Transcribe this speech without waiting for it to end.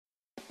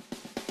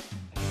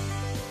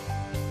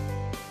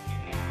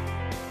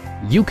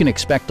You can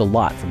expect a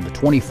lot from the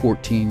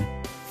 2014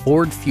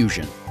 Ford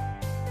Fusion.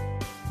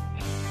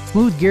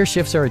 Smooth gear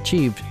shifts are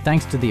achieved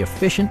thanks to the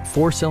efficient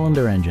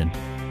 4-cylinder engine.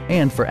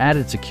 And for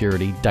added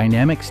security,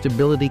 dynamic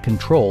stability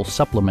control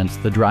supplements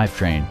the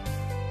drivetrain.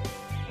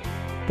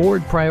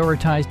 Ford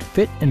prioritized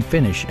fit and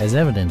finish as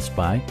evidenced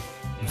by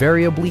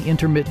variably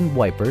intermittent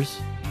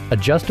wipers,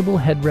 adjustable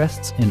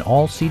headrests in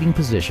all seating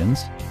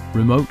positions,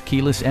 remote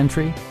keyless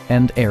entry,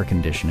 and air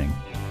conditioning.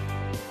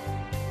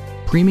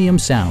 Premium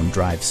sound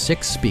drives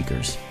 6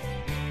 speakers,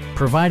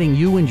 providing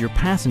you and your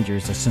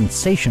passengers a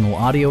sensational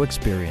audio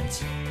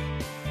experience.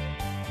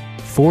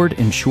 Ford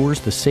ensures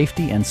the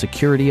safety and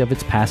security of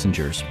its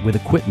passengers with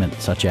equipment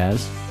such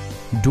as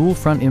dual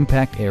front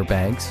impact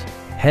airbags,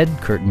 head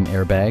curtain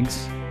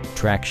airbags,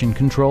 traction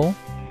control,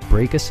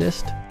 brake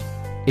assist,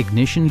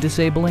 ignition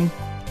disabling,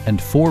 and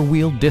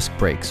 4-wheel disc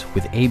brakes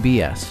with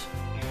ABS.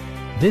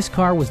 This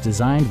car was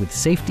designed with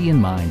safety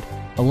in mind,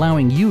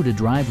 allowing you to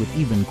drive with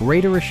even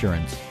greater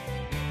assurance.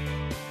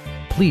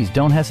 Please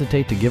don't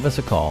hesitate to give us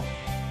a call.